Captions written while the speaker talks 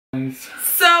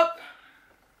Sup?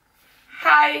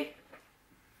 Hi.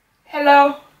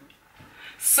 Hello.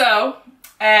 So,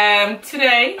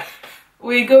 today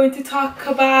we're going to talk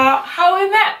about how we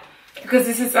met, because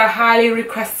this is a highly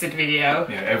requested video.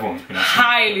 Yeah, everyone's been asking.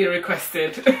 Highly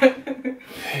requested.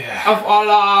 Yeah. Of all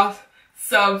our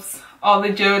subs, all the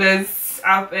Jodas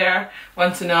out there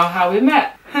want to know how we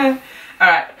met.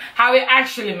 Alright, how we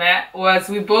actually met was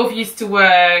we both used to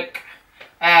work.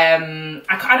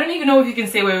 I don't even know if you can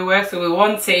say where we work, so we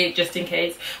won't say it just in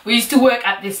case. We used to work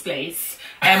at this place.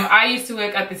 I used to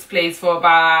work at this place for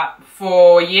about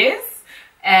 4 years,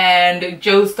 and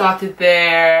Joe started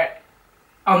there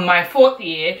on my 4th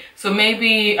year, so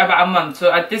maybe about a month.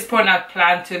 So at this point I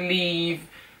planned to leave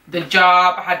the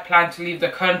job. I had planned to leave the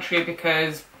country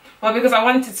because I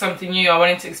wanted something new. I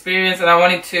wanted to experience, and I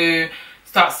wanted to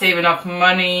start saving up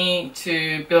money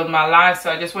to build my life. So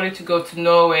I just wanted to go to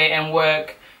Norway and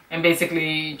work, and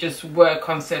basically just work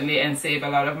constantly and save a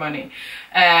lot of money.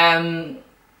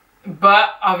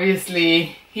 But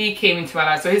obviously he came into my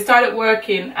life. So he started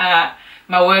working at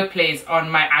my workplace on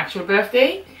my actual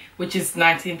birthday, which is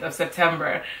 19th of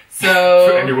September. So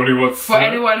for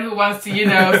anyone who wants to, you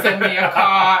know, send me a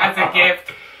car as a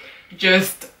gift,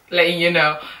 just letting you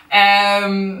know.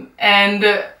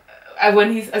 As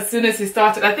soon as he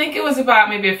started, I think it was about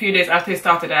maybe a few days after he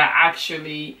started, I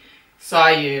actually saw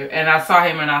you, and I saw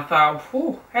him and I thought,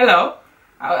 whew, hello.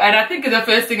 And I think the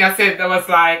first thing I said that was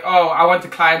like, oh, I want to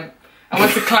climb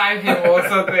him or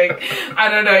something. I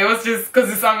don't know, it was just because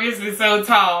it's obviously so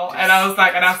tall, and I was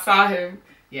like, and I saw him,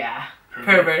 yeah,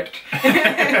 pervert.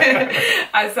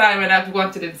 I saw him and I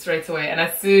wanted him straight away, and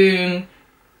as soon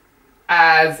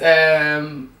as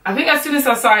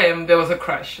I saw him, there was a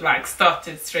crush, like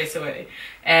started straight away.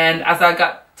 And as I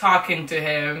got talking to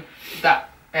him, that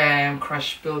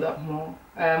crush built up more.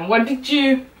 What did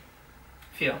you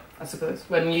feel, I suppose,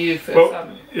 when you first saw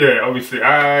me? Yeah, obviously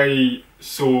I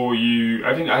saw you.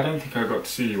 I don't think I got to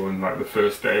see you on like the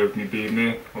first day of me being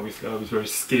there. Obviously I was very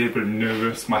scared and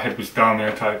nervous. My head was down the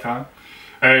entire time.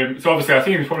 So obviously I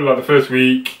think it was probably like the first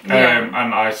week, and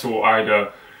I saw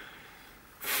Ida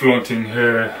flaunting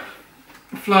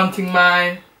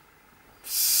my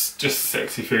just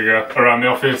sexy figure around the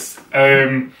office.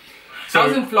 So I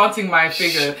wasn't flaunting my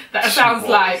figure. That sounds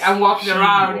like I'm walking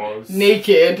around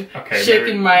naked,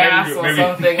 shaking my ass or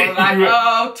something, or like,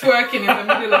 oh, twerking in the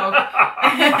middle of.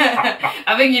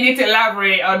 I think you need to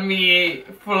elaborate on me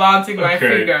flaunting my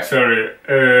figure. Sorry,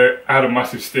 I had a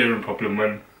massive steering problem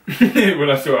when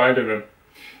I saw Ida then.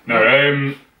 No,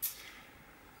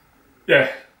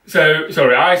 yeah. So,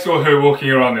 sorry, I saw her walking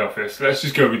around the office. Let's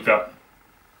just go with that.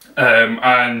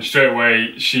 And straight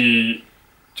away, she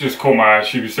just caught my eye.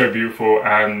 She was so beautiful,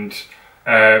 and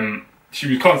she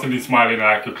was constantly smiling, and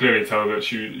I could clearly tell that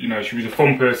she was a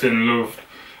fun person, loved,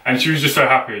 and she was just so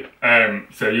happy.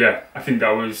 So yeah, I think that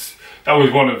was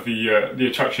one of the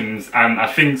attractions. And I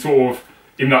think sort of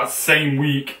in that same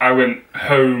week, I went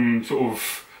home, sort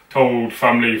of told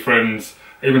family, friends,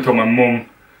 I even told my mum.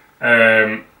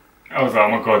 I was like, oh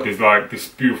my god, there's like this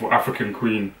beautiful African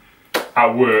queen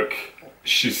at work.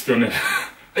 She's stunning.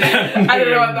 I don't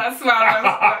know what that smell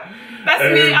was. That's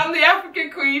me, I'm the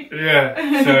African queen. Yeah,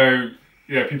 so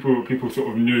yeah, people sort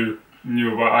of knew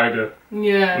about Ida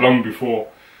long before.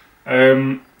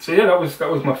 So yeah, that was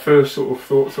my first sort of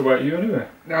thoughts about you anyway.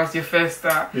 That was your first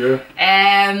start. Yeah.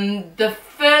 The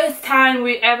first time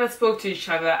we ever spoke to each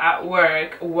other at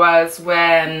work was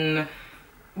when,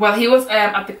 well, he was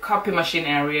at the copy machine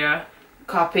area,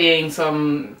 copying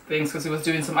some things because he was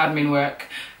doing some admin work.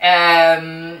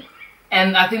 And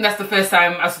I think that's the first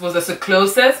time, I suppose, that's the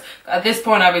closest. At this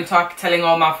point, I've been telling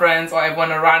all my friends or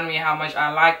everyone around me how much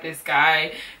I like this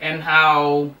guy and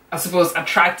how, I suppose,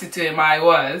 attracted to him I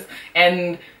was.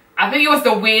 And I think it was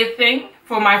the weird thing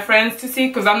for my friends to see,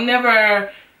 because I'm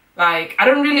never, like, I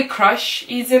don't really crush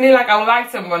easily. Like, I'll like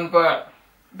someone, but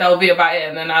that'll be about it,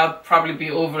 and then I'll probably be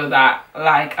over that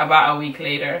like about a week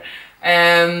later.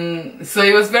 So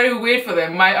it was very weird for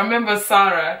them. I remember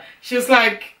Sarah, she was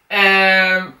like,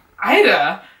 Ida,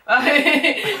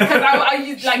 because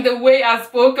I like the way I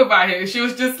spoke about her, she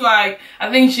was just like, I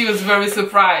think she was very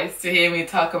surprised to hear me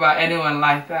talk about anyone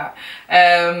like that.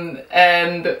 And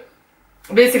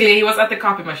basically he was at the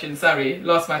copy machine, sorry,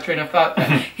 lost my train of thought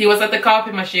there. He was at the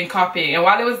copy machine copying, and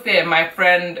while he was there, my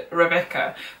friend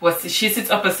Rebecca she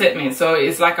sits opposite me, so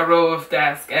it's like a row of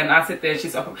desks, and I sit there,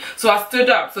 she's up. So I stood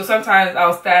up. So sometimes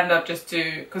I'll stand up just to,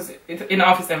 because in an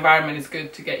office environment it's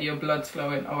good to get your blood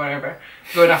flowing or whatever.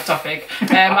 Going off topic.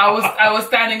 I was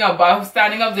standing up, but I was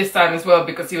standing up this time as well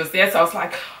because he was there, so I was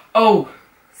like, oh,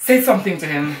 say something to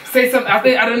him. Say something.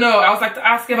 I don't know. I was like to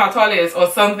ask him how tall he is or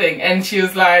something, and she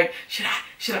was like, should I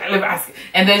let me ask?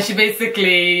 And then she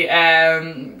basically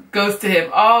goes to him.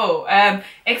 Oh,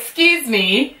 excuse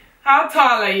me, how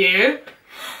tall are you?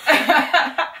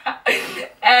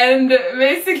 And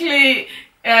basically,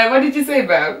 what did you say,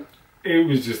 Bev? It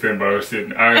was just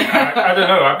embarrassing. I don't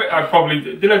know. I probably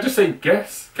did. I just say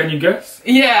guess? Can you guess?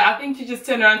 Yeah, I think you just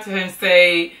turned around to her and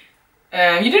say.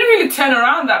 You didn't really turn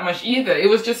around that much either. It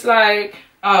was just like,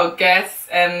 oh, guess.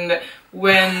 And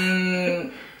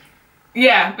when,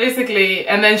 yeah, basically.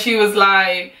 And then she was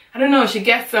like, I don't know, she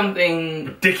guessed something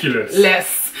ridiculous.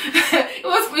 Less.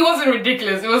 It wasn't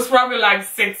ridiculous. It was probably like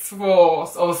 6'4" or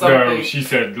something. No, she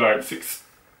said like 6'2"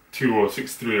 or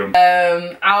 6'3".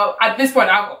 At this point,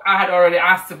 I had already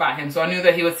asked about him, so I knew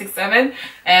that he was 6'7".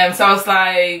 So I was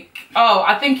like, oh,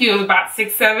 I think he was about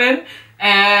 6'7".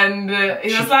 And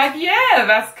he was like, yeah,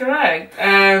 that's correct.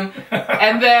 And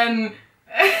then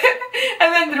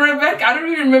Rebecca, I don't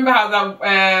really remember how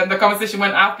the conversation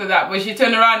went after that, but she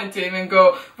turned around into him and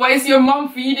go, what is your mom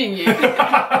feeding you? Because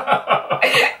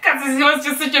he was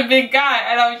just such a big guy,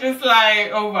 and I was just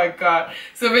like, oh my god.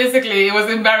 So basically it was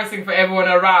embarrassing for everyone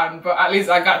around, but at least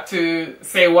I got to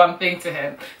say one thing to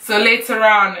him. So later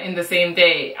on in the same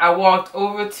day, I walked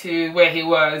over to where he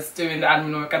was doing the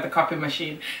admin work at the copy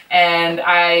machine, and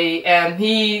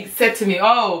he said to me,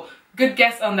 oh, good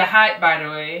guess on the height, by the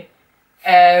way.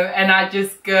 And I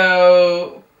just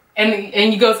go, and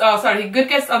he goes, oh, sorry, good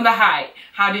guess on the height.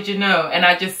 How did you know? And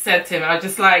I just said to him, I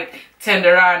just like turned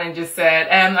around and just said,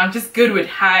 I'm just good with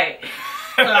height.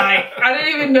 Like, I don't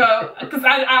even know, because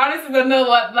I honestly don't know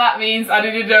what that means. I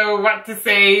didn't know what to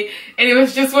say. And it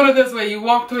was just one of those where you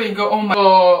walked away and go, oh my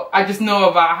god, I just know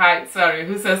about height. Sorry,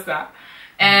 who says that?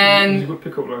 And it was a good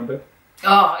pickup line there.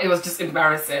 Oh, it was just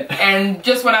embarrassing. And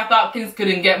just when I thought things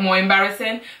couldn't get more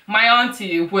embarrassing, my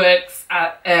auntie works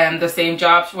at the same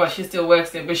job. Well, she still works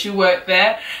there, but she worked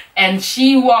there. And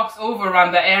she walks over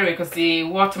around the area because the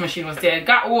water machine was there,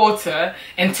 got water,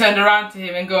 and turned around to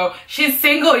him and go, she's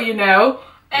single, you know.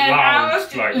 And loud, I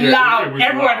was like, loud. it was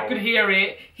Everyone loud. could hear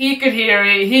it. He could hear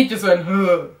it. He just went,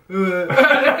 huh.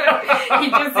 He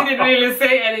just didn't really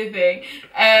say anything.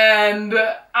 And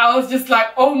I was just like,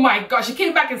 oh my god. She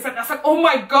came back and said, I was like, oh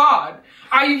my god.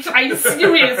 Are you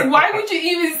serious? Why would you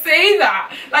even say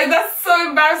that? Like, that's so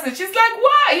embarrassing. She's like,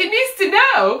 why? He needs to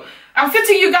know. I'm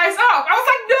setting you guys up. I was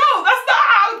like, no, that's not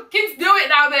how kids do it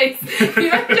nowadays. You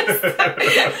know,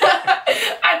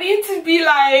 I need to be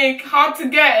like hard to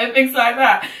get and things like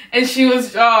that. And she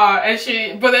was,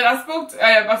 but then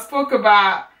I spoke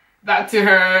about that to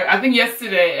her, I think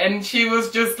yesterday, and she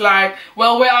was just like,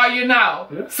 well, where are you now?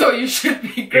 Yeah. So you should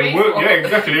be grateful. It worked, yeah,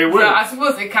 exactly, it worked. So I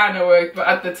suppose it kind of worked, but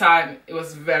at the time, it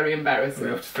was very embarrassing. We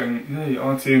have to thank your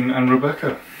auntie and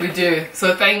Rebecca. We do.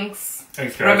 So thanks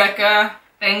guys. Rebecca.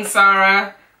 Thanks,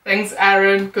 Sarah. Thanks,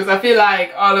 Aaron. Because I feel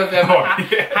like all of them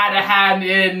had a hand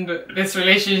in this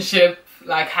relationship,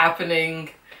 like,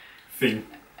 happening. Thing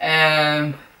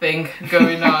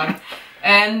going on.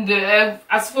 And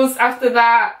I suppose after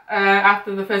that,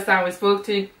 after the first time we spoke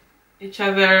to each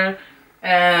other, we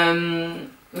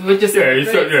were just...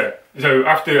 So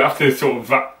after sort of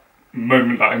that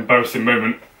moment, that embarrassing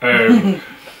moment,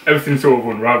 everything sort of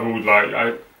unravelled.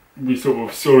 Like, we sort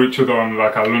of saw each other on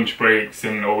like our lunch breaks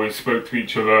and always spoke to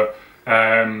each other,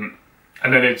 and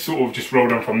then it sort of just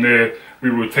rolled on from there. We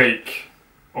would take,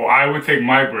 or I would take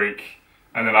my break,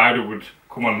 and then Ida would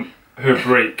come on her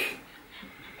break.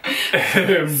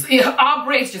 Our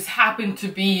breaks just happened to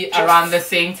be around the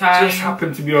same time. Just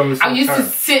happened to be on the same time. I used to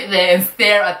sit there and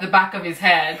stare at the back of his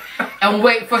head and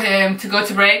wait for him to go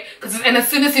to break. And as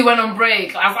soon as he went on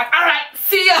break, I was like, all right,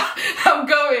 see ya, I'm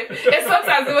going. And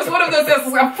sometimes it was one of those days,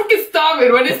 I'm freaking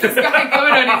starving. When is this guy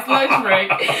going on his lunch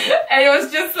break? And it was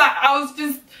just like,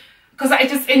 because I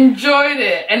just enjoyed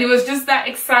it, and it was just that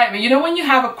excitement. You know, when you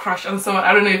have a crush on someone,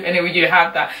 I don't know if any of you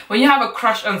have that, when you have a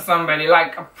crush on somebody,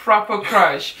 like a proper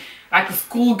crush, like a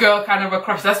schoolgirl kind of a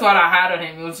crush, that's what I had on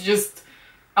him. It was just,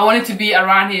 I wanted to be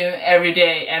around him every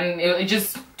day, and it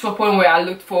just to a point where I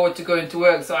looked forward to going to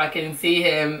work so I can see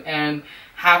him and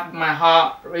have my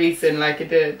heart racing like it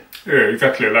did. Yeah,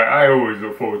 exactly. Like, I always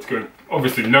look forward to going.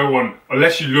 Obviously, no one,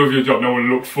 unless you love your job, no one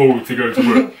looks forward to going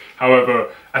to work.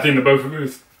 However, I think the both of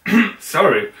us,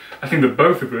 I think that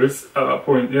both of us at that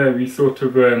point, we sort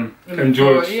of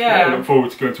enjoyed, look forward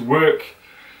to going to work.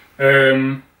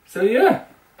 So yeah,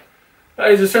 that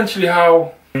is essentially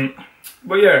how.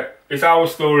 But yeah, it's our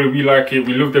story. We like it.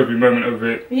 We loved every moment of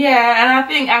it. Yeah, and I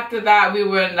think after that we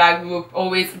were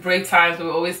always break times. We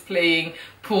were always playing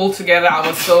pool together. I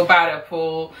was so bad at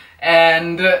pool,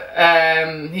 and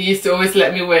he used to always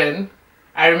let me win.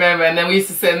 I remember, and then we used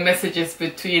to send messages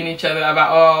between each other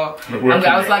about,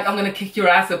 I was like, I'm gonna kick your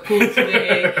ass at pool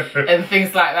today, and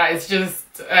things like that. It's just,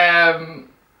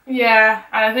 yeah,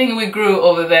 and I think we grew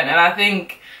over then, and I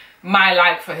think my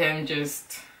like for him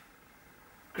just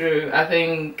grew. I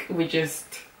think we just,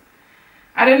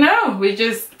 I don't know, we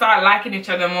just start liking each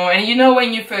other more. And you know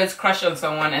when you first crush on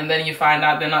someone and then you find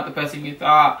out they're not the person you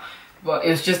thought, but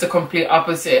it's just the complete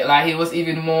opposite. Like, he was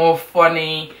even more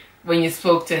funny when you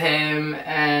spoke to him,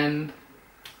 and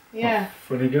yeah.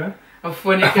 Funny guy? A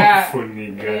funny guy.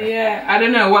 Funny guy. Yeah, I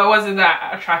don't know, what was it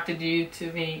that attracted you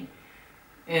to me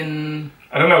in...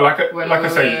 I don't know, like I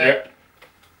say,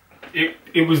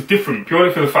 it was different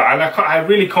purely for the fact, and I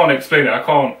really can't explain it. I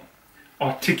can't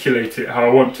articulate it how I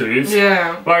want to. It's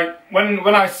like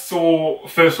when I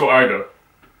first saw Ida.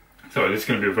 Sorry, this is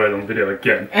going to be a very long video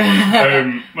again.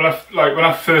 when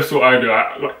I first saw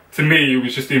Ida, to me it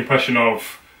was just the impression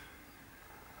of,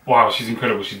 wow, she's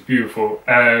incredible, she's beautiful.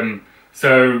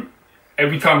 So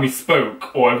every time we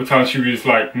spoke, or every time she was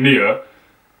like near,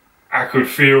 I could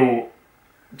feel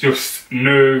just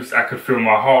nerves, I could feel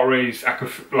my heart race, I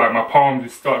could like my palms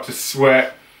would start to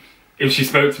sweat. If she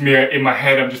spoke to me in my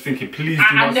head, I'm just thinking, please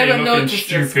do not say nothing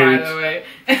stupid. This, by the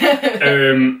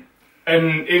way.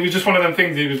 And it was just one of them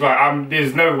things. It was like,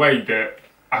 there's no way that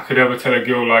I could ever tell a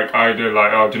girl like Ida,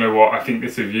 like, oh, do you know what? I think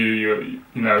this of you,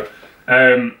 you know.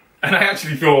 And I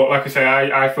actually thought, like I say,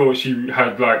 I thought she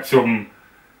had like some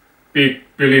big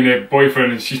billionaire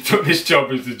boyfriend, and she took this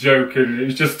job as a joke, and it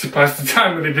was just to pass the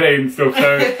time of the day and stuff.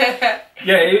 So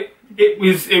yeah, it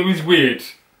was weird,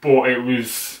 but it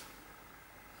was.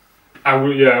 I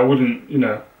wouldn't, you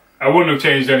know, I wouldn't have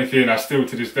changed anything. I still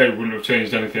to this day wouldn't have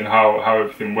changed anything. How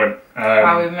everything went.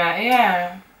 How we met,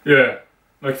 yeah. Yeah,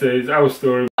 like I say, it's our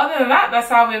story. Other than that, that's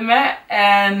how we met,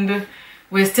 and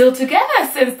we're still together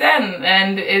since then,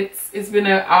 and it's been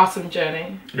an awesome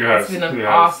journey. It's been an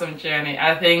awesome journey.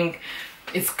 I think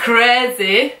it's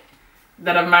crazy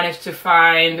that I managed to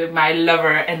find my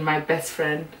lover and my best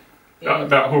friend.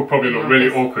 That whole probably looked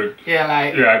really awkward. Yeah,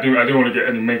 like. Yeah, I didn't want to get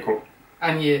any makeup.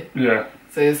 And you. Yeah.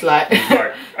 So it's like.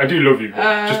 I do love you,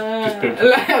 but just don't.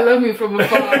 Like, I love you from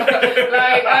afar.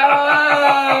 Like,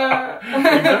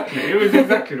 Exactly. It was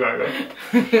exactly like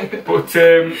that. But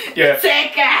yeah.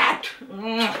 Take it.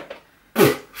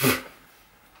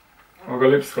 I've got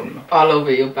lips coming up. All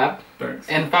over your bab. Thanks.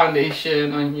 And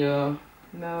foundation on your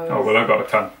nose. Oh well, I got a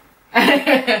tan.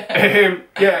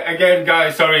 Yeah. Again,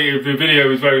 guys, sorry if the video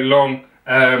was very long.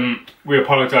 We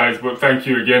apologise, but thank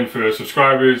you again for the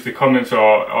subscribers. The comments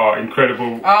are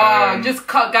incredible. Oh,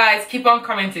 guys, keep on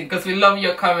commenting, because we love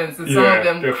your comments, and some of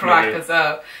them definitely crack us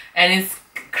up, and it's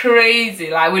crazy.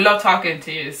 Like, we love talking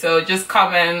to you, so just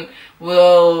comment.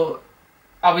 We'll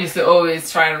obviously always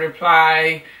try and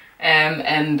reply.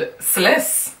 And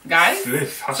Sliss, guys.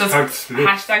 Sliss. Hashtag Sliss.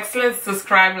 Hashtag Sliss.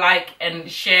 Subscribe, like,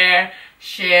 and share.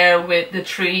 Share with the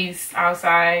trees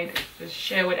outside. Just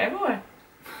share with everyone.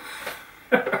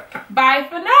 Bye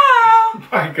for now.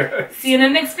 Bye, guys. See you in the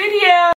next video.